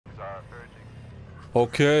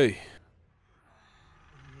Okay.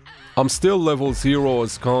 I'm still level 0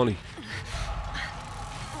 as Connie.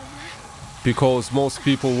 Because most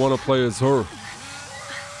people want to play as her.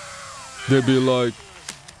 They'd be like,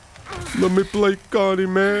 let me play Connie,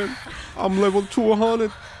 man. I'm level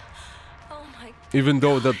 200. Oh my Even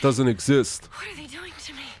though that doesn't exist. What are they doing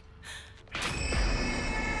to me?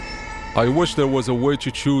 I wish there was a way to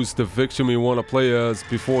choose the victim you want to play as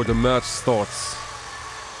before the match starts.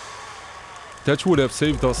 That would have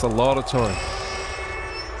saved us a lot of time.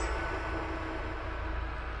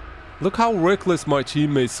 Look how reckless my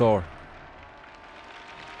teammates are.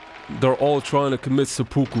 They're all trying to commit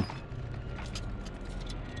seppuku.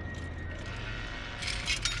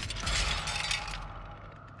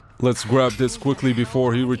 Let's grab this quickly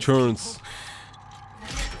before he returns.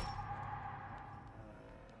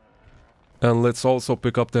 And let's also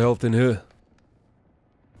pick up the health in here.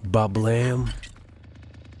 Bablam.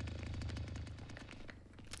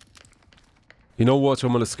 You know what?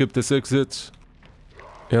 I'm gonna skip this exit.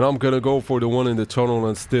 And I'm gonna go for the one in the tunnel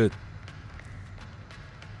instead.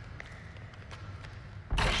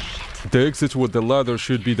 The exit with the ladder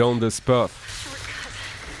should be down this path.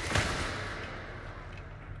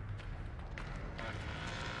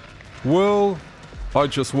 Well, I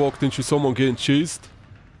just walked into someone getting chased.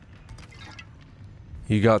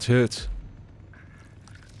 He got hit.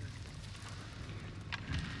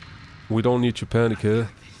 We don't need to panic here.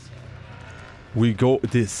 We go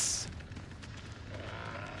this.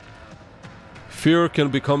 Fear can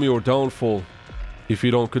become your downfall if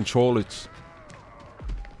you don't control it.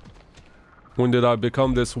 When did I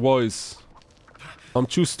become this wise? I'm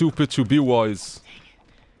too stupid to be wise.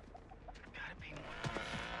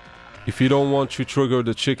 If you don't want to trigger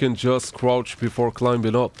the chicken, just crouch before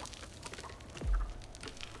climbing up.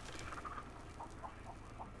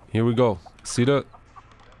 Here we go. See that?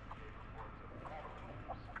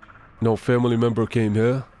 No family member came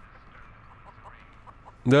here.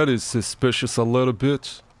 That is suspicious a little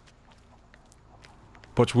bit.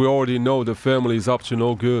 But we already know the family is up to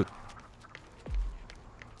no good.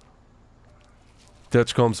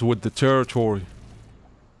 That comes with the territory.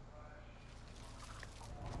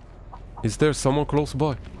 Is there someone close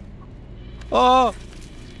by? Ah!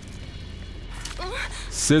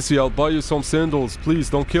 Sissy, I'll buy you some sandals. Please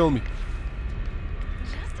don't kill me.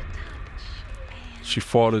 She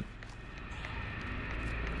farted.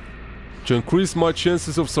 To increase my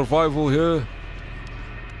chances of survival here,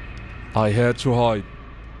 I had to hide.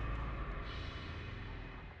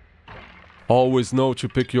 Always know to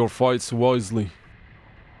pick your fights wisely.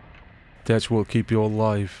 That will keep you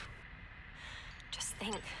alive. Just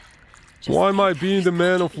think. Why am I being the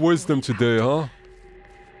man of wisdom today, huh?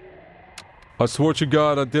 I swear to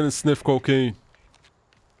God I didn't sniff cocaine.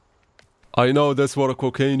 I know that's what a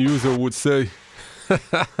cocaine user would say.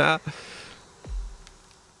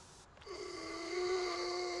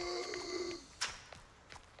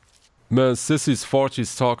 Man, Sissy's fart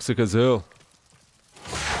is toxic as hell.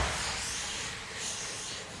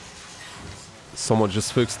 Someone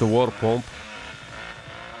just fixed the water pump.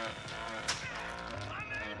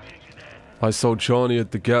 I saw Johnny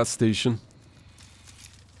at the gas station.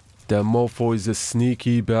 That mofo is a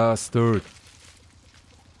sneaky bastard.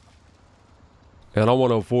 And I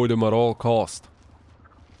want to avoid him at all cost.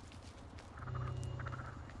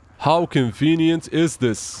 How convenient is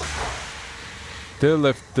this? They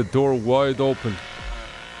left the door wide open.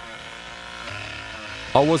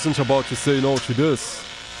 I wasn't about to say no to this.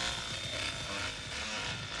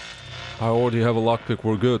 I already have a lockpick,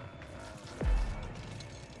 we're good.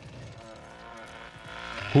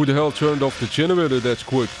 Who the hell turned off the generator that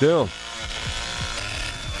quick? Damn.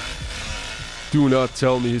 Do not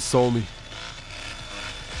tell me he saw me.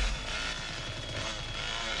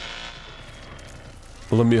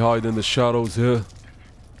 Let me hide in the shadows here.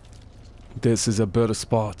 This is a better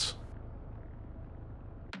spot.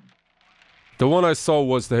 The one I saw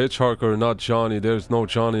was the hitchhiker, not Johnny. There's no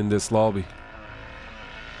Johnny in this lobby.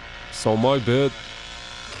 So my bad.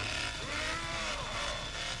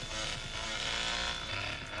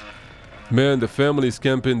 Man, the family's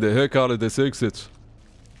camping the heck out of this exit.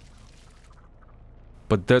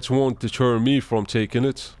 But that won't deter me from taking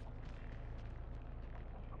it.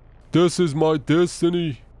 This is my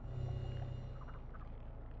destiny.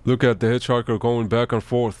 Look at the hitchhiker going back and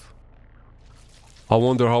forth. I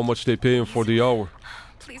wonder how much they pay him for the hour.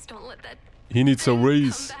 Please don't let that. He needs a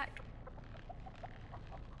raise.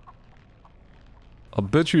 I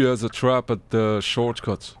bet you he has a trap at the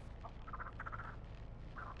shortcut.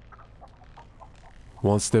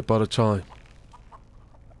 One step at a time.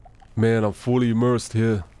 Man, I'm fully immersed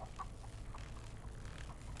here.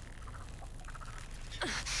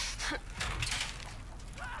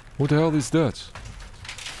 Who the hell is that?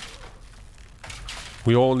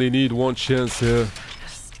 We only need one chance here.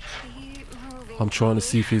 Just keep moving. I'm trying to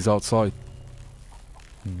see if he's outside.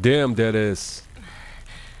 Damn, that is.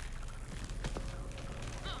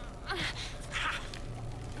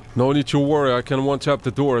 No need to worry, I can one-tap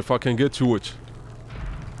the door if I can get to it.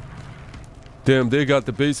 Damn, they got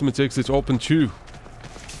the basement exit open too.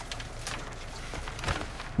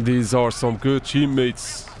 These are some good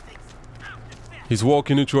teammates. He's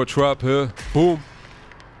walking into a trap here. Boom.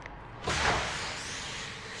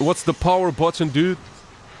 What's the power button, dude?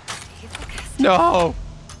 No!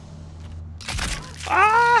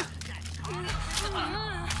 Ah!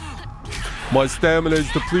 My stamina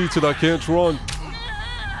is depleted, I can't run.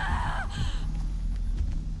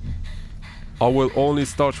 I will only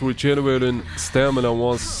start regenerating stamina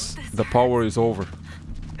once the power is over.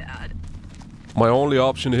 My only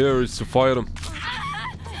option here is to fight him.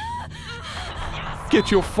 Get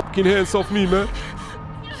your fucking hands off me, man.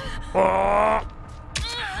 Ah.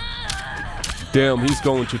 Damn, he's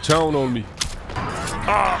going to town on me.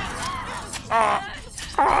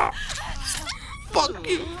 Fuck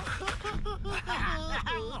you.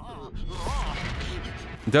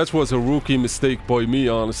 That was a rookie mistake by me,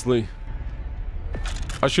 honestly.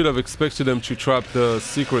 I should have expected them to trap the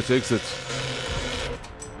secret exit.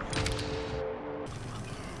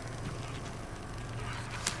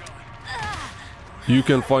 You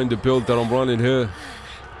can find the build that I'm running here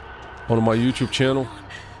on my YouTube channel.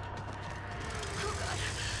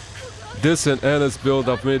 This and Anna's build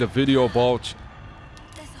I've made a video about.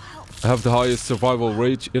 Have the highest survival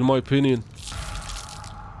rate in my opinion.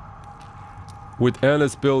 With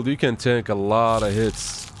Anna's build you can tank a lot of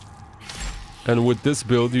hits. And with this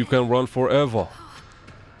build you can run forever.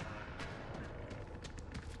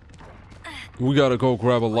 We gotta go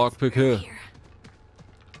grab a lockpick here.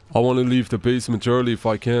 I want to leave the basement early if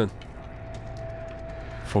I can.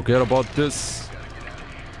 Forget about this.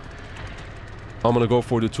 I'm gonna go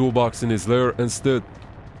for the toolbox in his lair instead.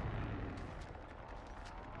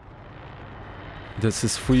 This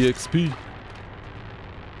is free XP.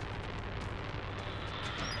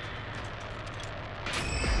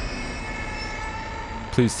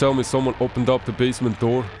 Please tell me someone opened up the basement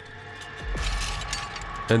door.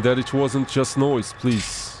 And that it wasn't just noise,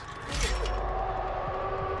 please.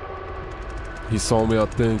 He saw me, I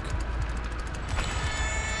think.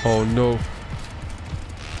 Oh no.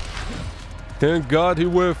 Thank God he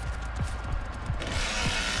whiffed.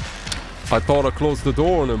 I thought I closed the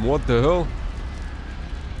door on him, what the hell?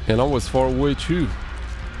 And I was far away too.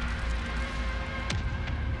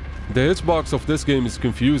 The hitbox of this game is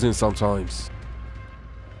confusing sometimes.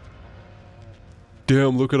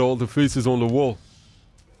 Damn, look at all the faces on the wall.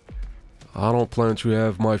 I don't plan to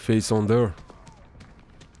have my face on there.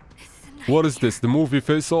 What is this, the movie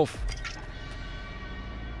Face Off?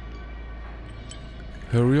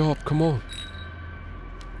 Hurry up, come on.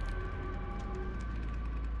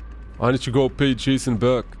 I need to go pay Jason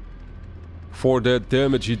back for that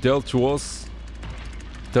damage he dealt to us.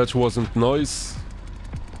 That wasn't nice.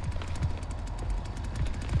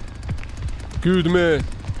 Good man.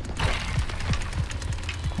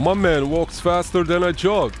 My man walks faster than I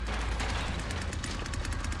jog.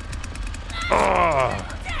 Ah!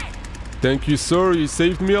 Thank you, sir. You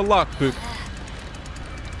saved me a lockpick.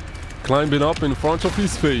 Climbing up in front of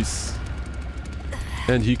his face.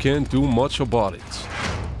 And he can't do much about it.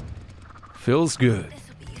 Feels good.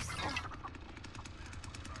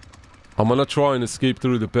 I'm gonna try and escape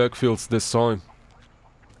through the backfields this time.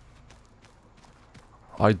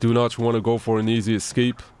 I do not want to go for an easy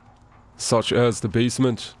escape, such as the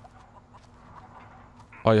basement.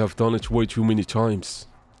 I have done it way too many times.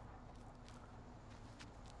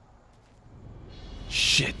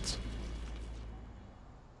 Shit.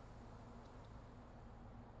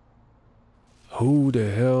 Who the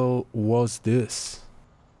hell was this?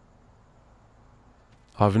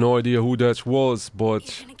 I have no idea who that was,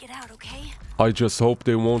 but You're gonna get out, okay? I just hope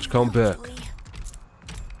they won't come back.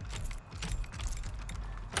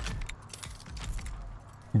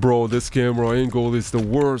 Bro, this camera angle is the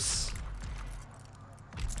worst.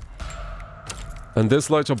 And this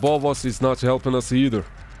light above us is not helping us either.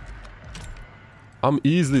 I'm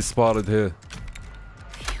easily spotted here.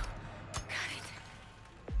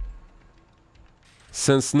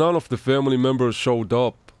 Since none of the family members showed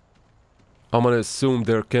up, I'm gonna assume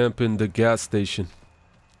they're camping the gas station.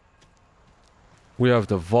 We have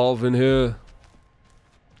the valve in here.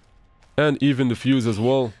 And even the fuse as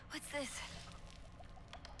well. What's this?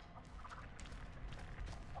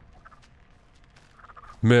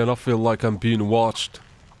 Man, I feel like I'm being watched.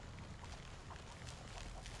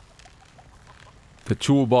 The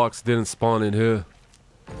toolbox didn't spawn in here.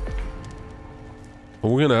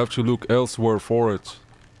 We're gonna have to look elsewhere for it.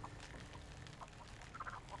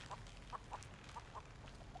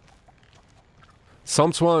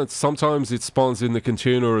 Sometimes it spawns in the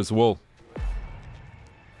container as well.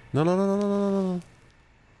 No, no, no, no, no, no, no.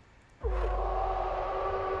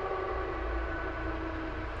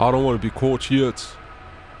 I don't want to be caught yet.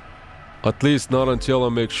 At least not until I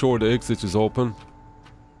make sure the exit is open.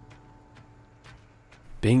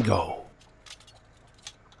 Bingo.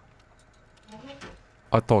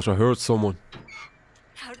 I thought I heard someone.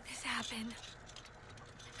 How did this happen?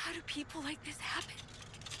 How do people like this happen?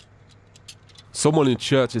 Someone in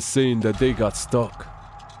chat is saying that they got stuck.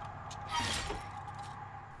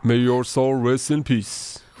 May your soul rest in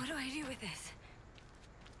peace. What do I do with this?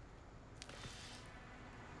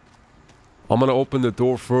 I'm gonna open the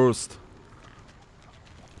door first.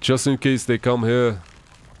 Just in case they come here.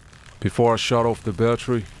 Before I shut off the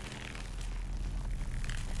battery.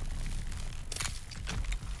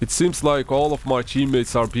 It seems like all of my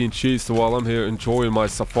teammates are being chased while I'm here enjoying my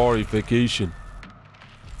safari vacation.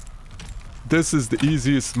 This is the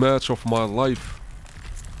easiest match of my life.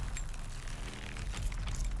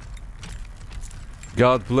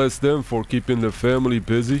 God bless them for keeping their family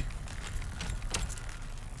busy.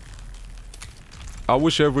 I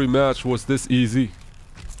wish every match was this easy.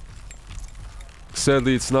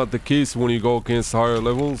 Sadly, it's not the case when you go against higher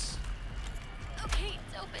levels. Okay,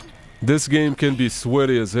 it's open. This game can be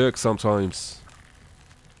sweaty as heck sometimes.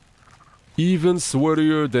 Even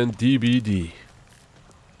sweatier than DBD.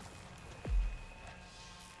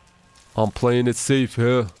 I'm playing it safe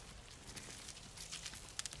here.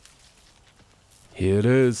 Here it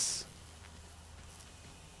is.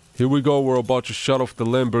 Here we go, we're about to shut off the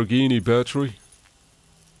Lamborghini battery.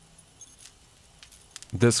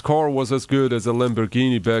 This car was as good as a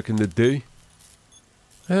Lamborghini back in the day.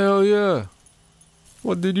 Hell yeah.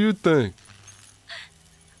 What did you think?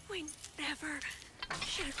 We never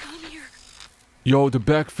should have come here. Yo, the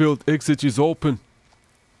backfield exit is open.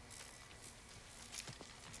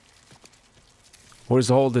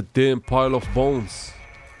 Where's all the damn pile of bones?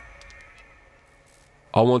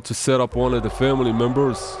 I want to set up one of the family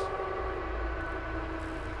members.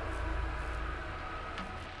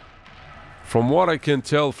 From what I can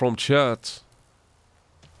tell from chat,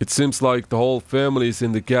 it seems like the whole family is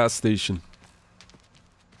in the gas station.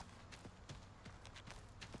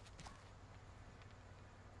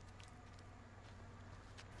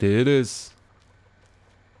 There it is.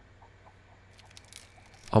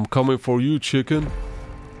 I'm coming for you, chicken.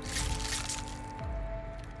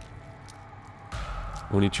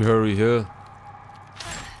 We need to hurry here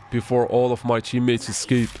before all of my teammates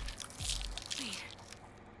escape.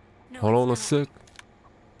 Hold on a sec.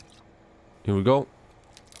 Here we go.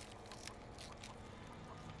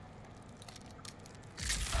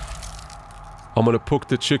 I'm gonna poke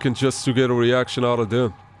the chicken just to get a reaction out of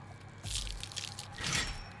them.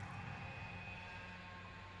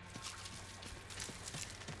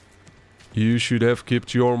 You should have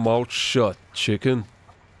kept your mouth shut, chicken.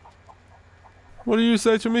 What do you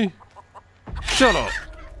say to me? Shut up!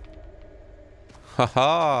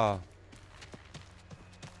 Haha!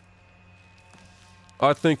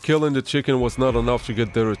 I think killing the chicken was not enough to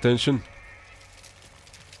get their attention.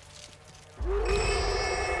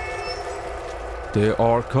 They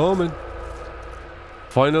are coming.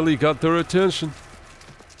 Finally got their attention.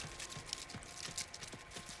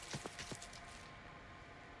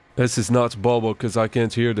 This is not Bubba because I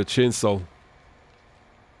can't hear the chainsaw.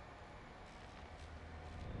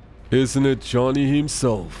 Isn't it Johnny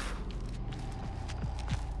himself?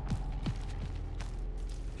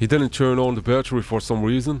 He didn't turn on the battery for some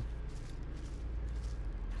reason.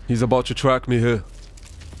 He's about to track me here.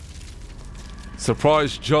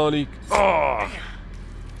 Surprise, Johnny. Oh,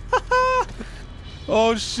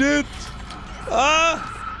 oh shit.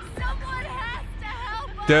 Ah! Someone has to help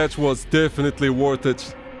us. That was definitely worth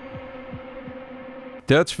it.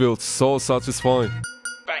 That felt so satisfying.